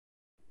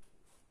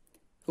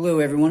Hello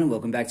everyone and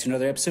welcome back to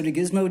another episode of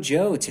Gizmo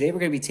Joe. Today we're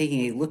going to be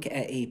taking a look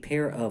at a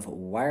pair of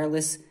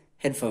wireless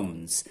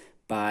headphones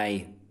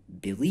by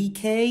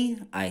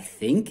Bilikay, I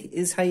think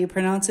is how you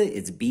pronounce it.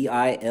 It's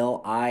Bilikay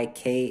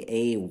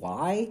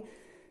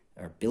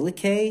or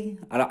Bilikay?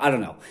 I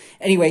don't know.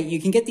 Anyway,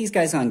 you can get these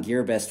guys on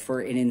GearBest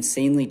for an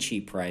insanely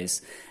cheap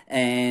price.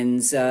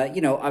 And,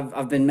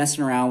 I've been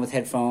messing around with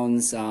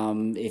headphones.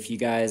 If you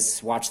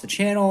guys watch the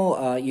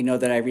channel, you know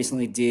that I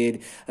recently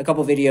did a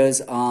couple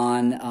videos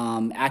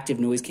on active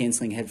noise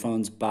canceling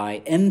headphones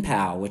by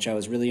MPOW, which I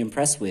was really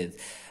impressed with.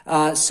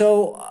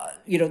 The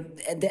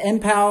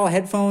MPOW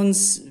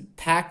headphones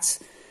packed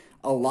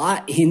a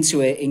lot into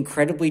an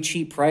incredibly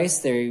cheap price.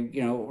 They,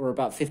 were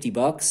about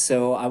 $50.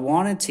 So I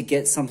wanted to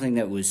get something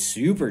that was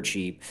super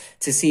cheap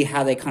to see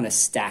how they kind of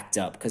stacked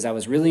up, because I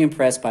was really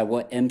impressed by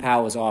what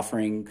MPOW was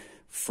offering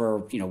for,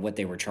 what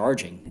they were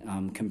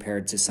charging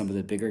compared to some of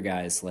the bigger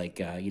guys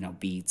like,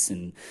 Beats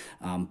and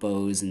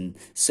Bose and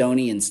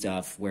Sony and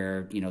stuff,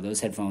 where, those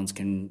headphones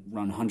can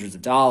run hundreds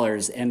of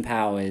dollars.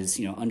 MPOW is,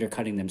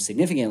 undercutting them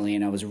significantly.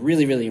 And I was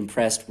really, really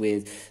impressed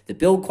with the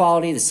build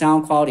quality, the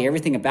sound quality,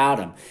 everything about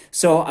them.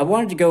 So I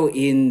wanted to go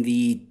in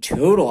the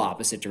total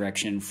opposite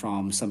direction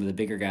from some of the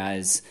bigger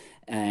guys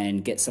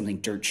and get something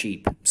dirt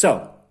cheap.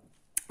 So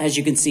as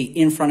you can see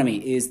in front of me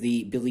is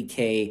the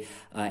Bilikay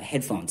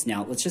headphones.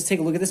 Now, let's just take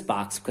a look at this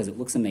box because it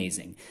looks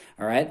amazing.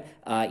 All right.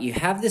 You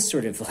have this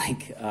sort of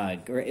like,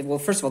 well,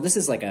 first of all, this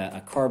is like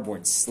a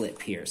cardboard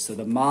slip here. So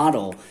the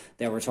model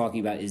that we're talking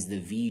about is the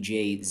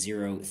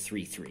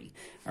VJ033.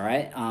 All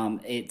right.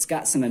 It's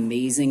got some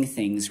amazing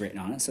things written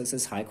on it. So it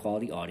says high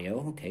quality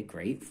audio. Okay,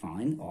 great.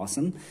 Fine.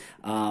 Awesome.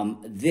 I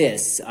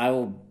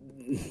will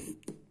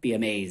be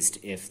amazed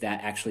if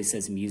that actually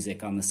says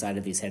music on the side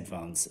of these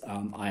headphones.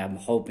 I am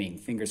hoping,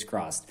 fingers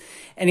crossed.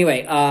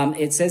 Anyway,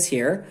 it says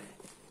here,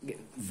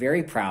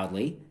 very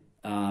proudly,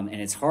 and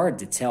it's hard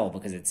to tell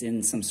because it's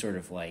in some sort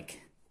of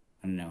like,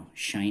 I don't know,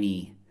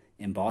 shiny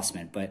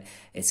embossment, but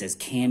it says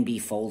can be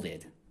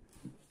folded.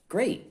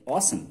 Great,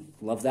 awesome,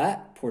 love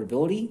that.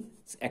 Portability,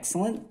 it's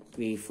excellent.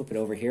 We flip it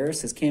over here, it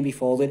says can be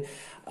folded.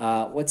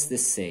 What's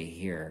this say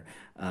here?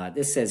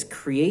 This says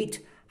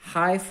create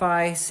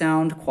hi-fi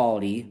sound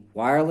quality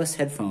wireless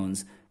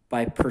headphones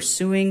by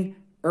pursuing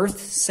earth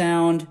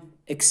sound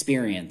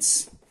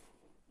experience.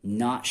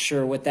 Not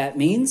sure what that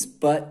means,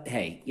 but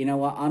hey, you know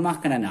what? I'm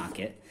not going to knock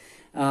it.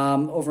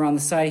 Over on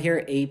the side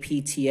here,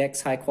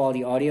 aptX high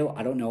quality audio.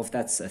 I don't know if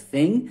that's a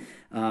thing.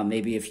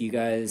 Maybe if you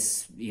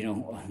guys,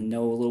 know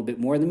a little bit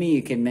more than me,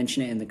 you can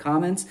mention it in the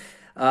comments.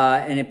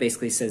 And it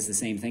basically says the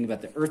same thing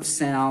about the earth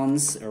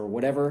sounds or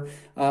whatever.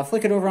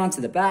 Flick it over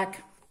onto the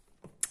back.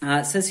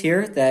 It says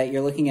here that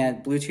you're looking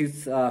at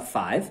Bluetooth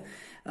 5.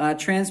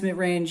 Transmit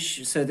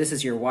range, so this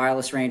is your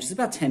wireless range. It's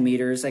about 10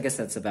 meters. I guess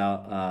that's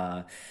about,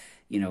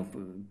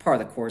 part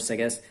of the course, I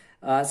guess.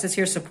 It says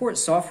here, support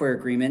software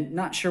agreement.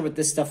 Not sure what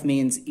this stuff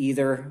means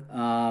either.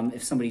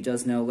 If somebody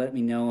does know, let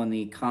me know in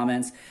the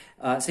comments.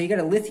 So you got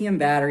a lithium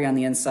battery on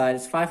the inside.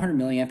 It's 500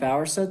 milliamp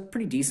hours, so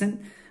pretty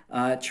decent.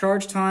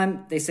 Charge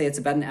time, they say it's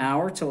about an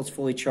hour till it's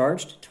fully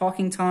charged.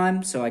 Talking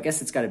time, so I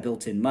guess it's got a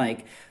built-in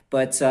mic,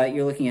 but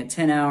you're looking at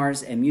 10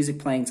 hours, and music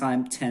playing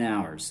time, 10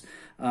 hours.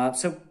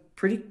 So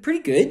pretty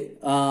good.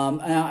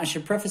 I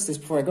should preface this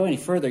before I go any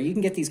further. You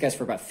can get these guys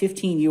for about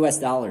 $15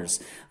 US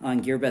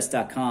on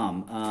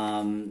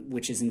GearBest.com,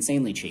 which is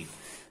insanely cheap.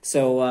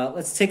 So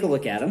let's take a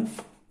look at them.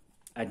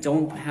 I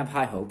don't have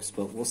high hopes,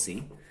 but we'll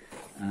see.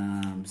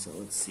 So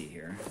let's see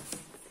here.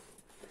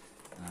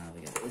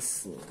 We got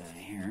this little guy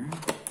here.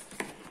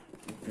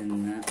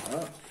 Open that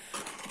up.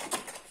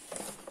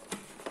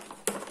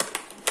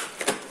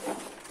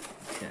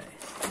 Okay,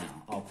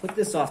 now I'll put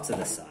this off to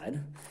the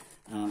side.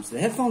 So the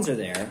headphones are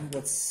there.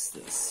 What's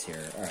this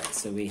here? All right,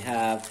 so we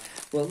have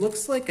what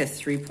looks like a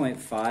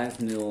 3.5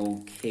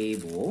 mil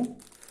cable.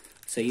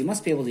 So you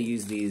must be able to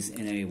use these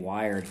in a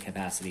wired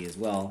capacity as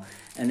well.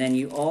 And then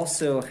you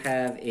also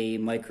have a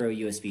micro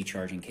USB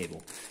charging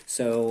cable.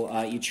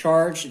 So you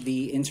charge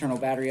the internal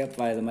battery up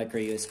via the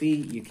micro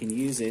USB. You can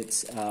use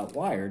it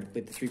wired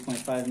with the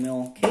 3.5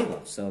 mil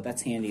cable. So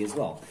that's handy as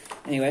well.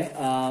 Anyway,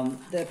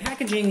 the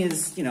packaging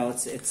is,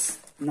 it's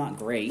not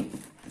great.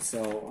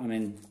 So, I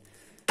mean,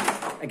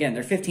 again,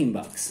 they're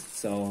 $15.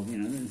 So,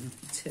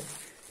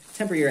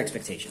 temper your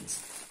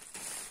expectations.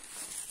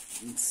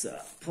 Let's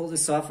pull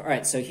this off. All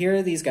right, so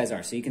here these guys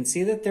are. So you can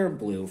see that they're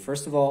blue.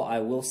 First of all, I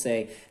will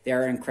say they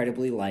are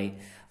incredibly light.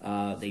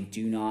 They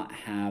do not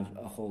have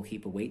a whole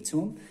heap of weight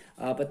to them,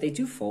 but they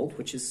do fold,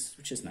 which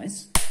is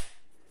nice.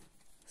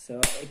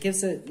 So it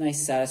gives a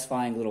nice,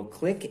 satisfying little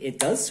click. It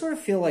does sort of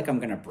feel like I'm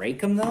going to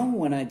break them, though,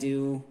 when I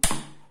do.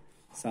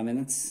 So, I mean,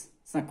 it's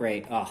not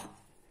great. Oh,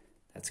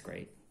 that's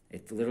great.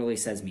 It literally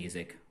says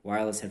music.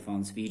 Wireless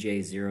headphones,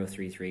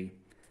 VJ033.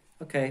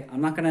 Okay, I'm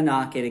not gonna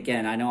knock it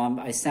again. I know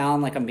I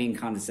sound like I'm being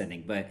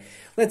condescending, but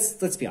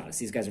let's be honest.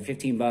 These guys are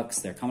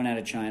 $15. They're coming out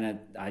of China.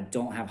 I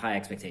don't have high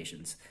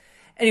expectations.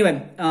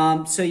 Anyway,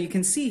 so you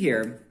can see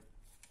here,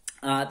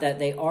 that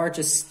they are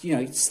just,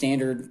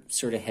 standard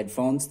sort of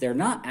headphones. They're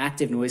not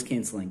active noise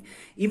canceling,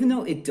 even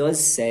though it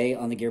does say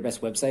on the GearBest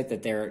website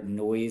that they're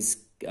noise.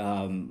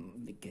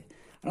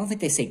 I don't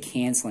think they say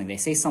canceling. They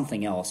say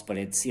something else, but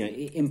it's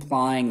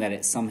implying that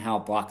it somehow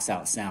blocks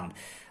out sound.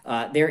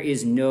 There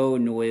is no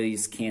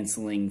noise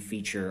canceling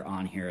feature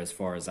on here as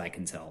far as I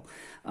can tell.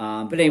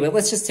 But anyway,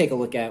 let's just take a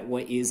look at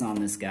what is on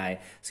this guy.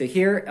 So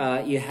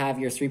here you have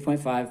your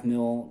 3.5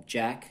 mil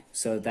jack,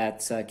 so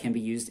that can be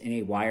used in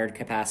a wired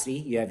capacity.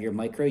 You have your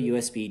micro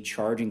USB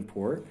charging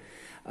port.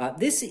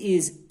 This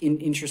is an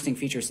interesting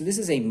feature. So this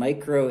is a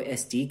micro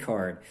SD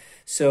card.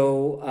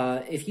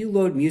 So if you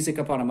load music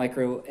up on a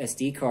micro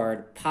SD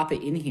card, pop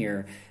it in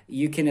here,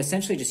 you can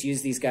essentially just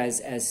use these guys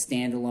as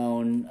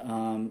standalone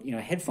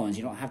headphones.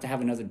 You don't have to have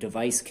another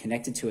device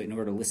connected to it in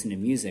order to listen to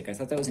music. I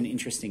thought that was an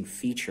interesting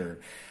feature.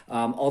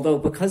 Although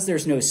because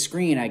there's no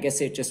screen, I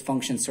guess it just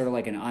functions sort of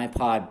like an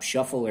iPod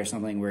shuffle or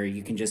something where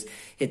you can just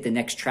hit the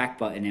next track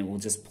button and it will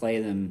just play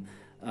them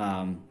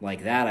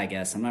like that, I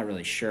guess. I'm not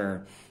really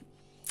sure.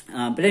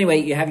 But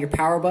anyway, you have your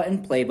power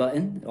button, play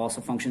button. It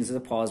also functions as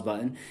a pause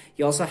button.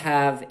 You also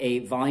have a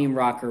volume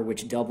rocker,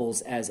 which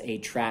doubles as a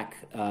track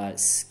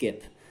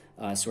skip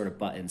sort of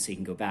button, so you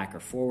can go back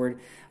or forward.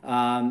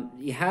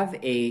 You have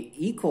a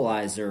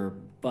equalizer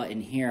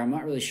button here. I'm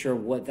not really sure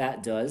what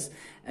that does.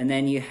 And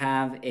then you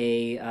have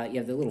the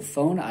little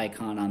phone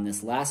icon on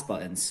this last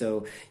button,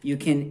 so you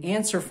can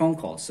answer phone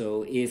calls.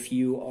 So if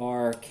you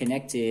are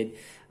connected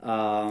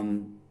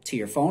to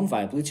your phone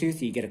via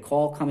Bluetooth, you get a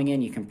call coming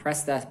in, you can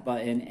press that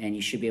button and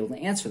you should be able to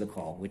answer the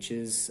call, which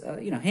is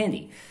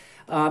handy.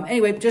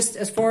 Anyway, just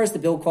as far as the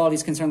build quality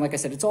is concerned, like I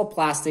said, it's all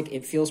plastic.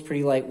 It feels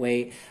pretty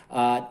lightweight.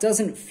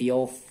 Doesn't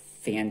feel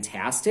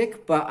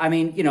fantastic, but I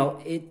mean,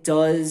 it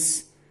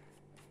does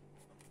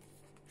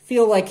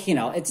feel like,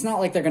 it's not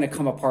like they're going to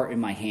come apart in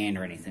my hand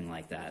or anything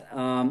like that.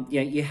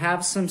 You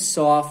have some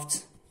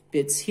soft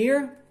bits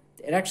here.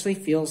 It actually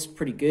feels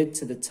pretty good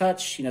to the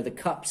touch. The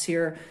cups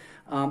here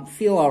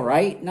feel all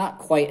right, not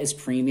quite as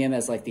premium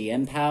as like the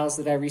MPALs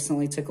that I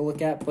recently took a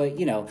look at, but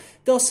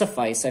they'll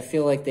suffice. I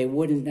feel like they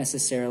wouldn't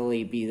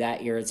necessarily be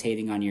that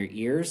irritating on your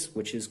ears,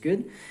 which is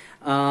good.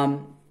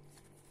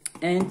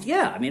 And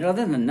yeah, I mean,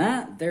 other than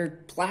that, they're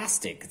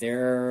plastic.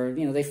 They're,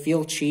 they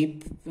feel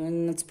cheap,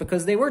 and it's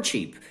because they were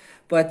cheap.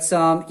 But,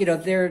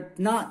 they're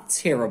not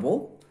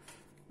terrible,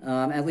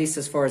 at least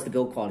as far as the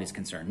build quality is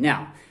concerned.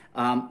 Now,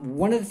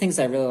 one of the things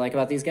I really like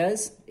about these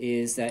guys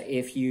is that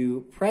if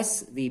you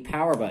press the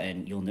power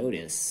button, you'll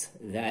notice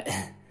that,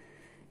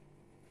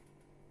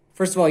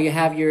 first of all,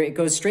 it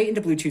goes straight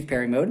into Bluetooth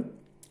pairing mode,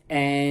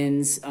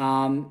 and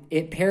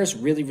it pairs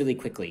really, really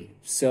quickly.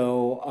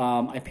 So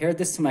I paired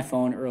this to my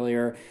phone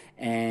earlier,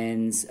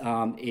 and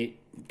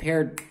it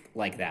paired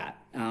like that.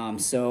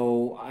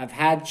 So I've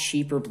had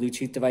cheaper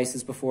Bluetooth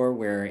devices before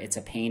where it's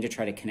a pain to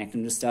try to connect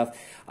them to stuff.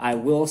 I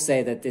will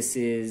say that this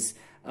is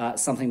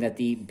something that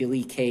the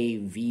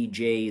Bilikay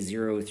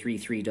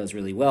VJ033 does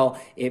really well.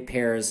 It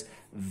pairs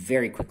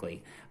very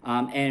quickly.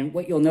 And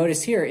what you'll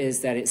notice here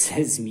is that it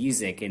says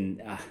music,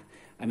 and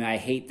I mean, I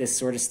hate this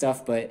sort of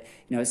stuff, but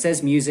it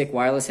says music,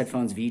 wireless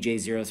headphones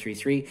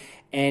VJ033,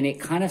 and it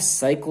kind of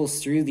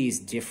cycles through these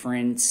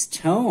different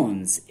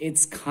tones.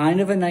 It's kind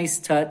of a nice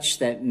touch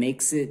that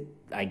makes it,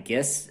 I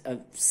guess,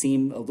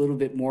 seem a little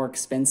bit more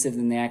expensive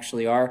than they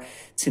actually are.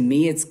 To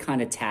me, it's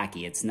kind of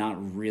tacky. It's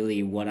not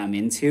really what I'm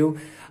into.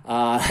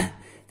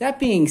 That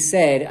being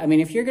said, I mean,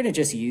 if you're going to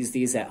just use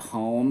these at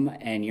home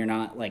and you're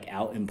not like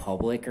out in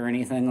public or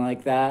anything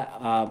like that,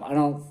 I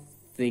don't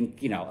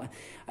think,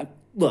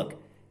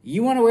 look,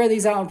 you want to wear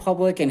these out in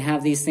public and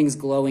have these things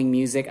glowing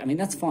music, I mean,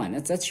 that's fine.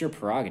 That's your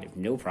prerogative.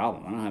 No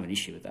problem. I don't have an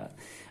issue with that.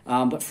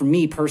 But for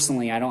me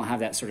personally, I don't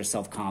have that sort of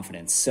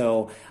self-confidence.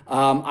 So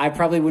I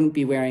probably wouldn't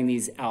be wearing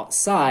these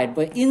outside,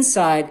 but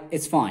inside,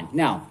 it's fine.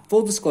 Now,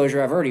 full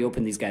disclosure, I've already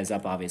opened these guys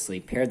up,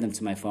 obviously, paired them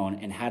to my phone,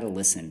 and had a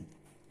listen.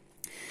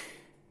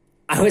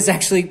 I was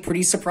actually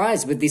pretty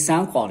surprised with the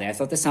sound quality. I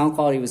thought the sound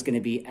quality was going to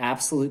be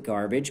absolute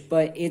garbage,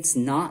 but it's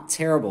not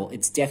terrible.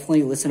 It's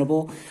definitely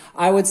listenable.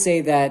 I would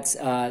say that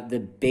the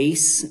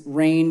bass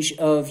range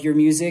of your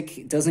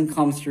music doesn't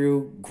come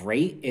through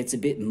great. It's a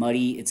bit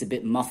muddy. It's a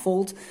bit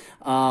muffled.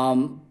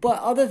 But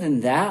other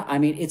than that, I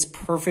mean, it's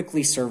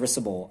perfectly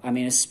serviceable. I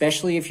mean,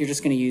 especially if you're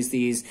just going to use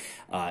these,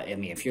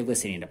 if you're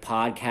listening to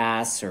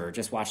podcasts or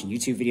just watching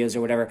YouTube videos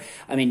or whatever,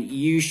 I mean,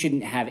 you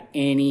shouldn't have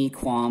any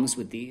qualms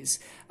with these.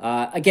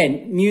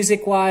 Again,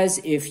 music-wise,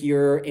 if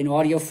you're an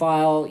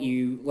audiophile,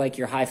 you like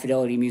your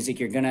high-fidelity music,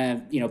 you're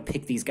gonna,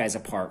 pick these guys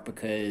apart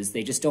because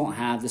they just don't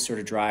have the sort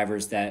of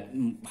drivers that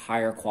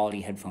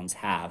higher-quality headphones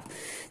have.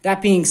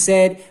 That being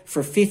said,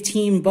 for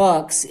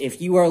 $15,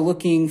 if you are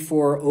looking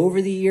for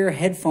over-the-ear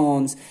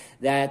headphones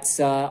that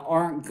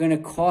aren't gonna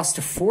cost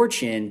a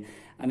fortune,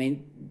 I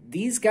mean,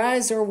 these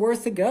guys are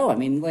worth a go. I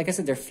mean, like I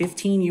said, they're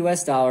 $15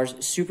 US,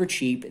 super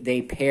cheap.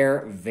 They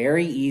pair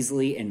very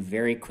easily and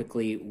very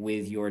quickly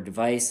with your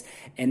device,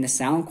 and the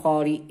sound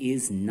quality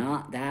is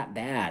not that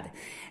bad.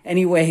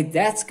 Anyway,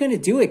 that's going to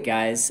do it,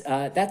 guys.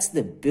 That's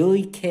the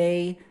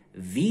Bilikay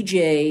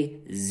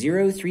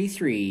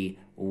VJ033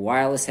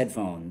 wireless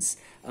headphones.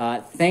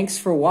 Thanks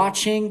for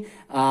watching.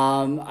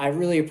 I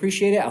really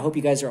appreciate it. I hope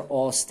you guys are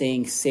all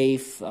staying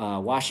safe,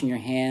 washing your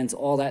hands,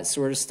 all that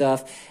sort of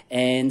stuff.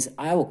 And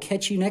I will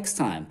catch you next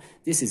time.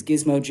 This is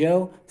Gizmo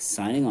Joe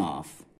signing off.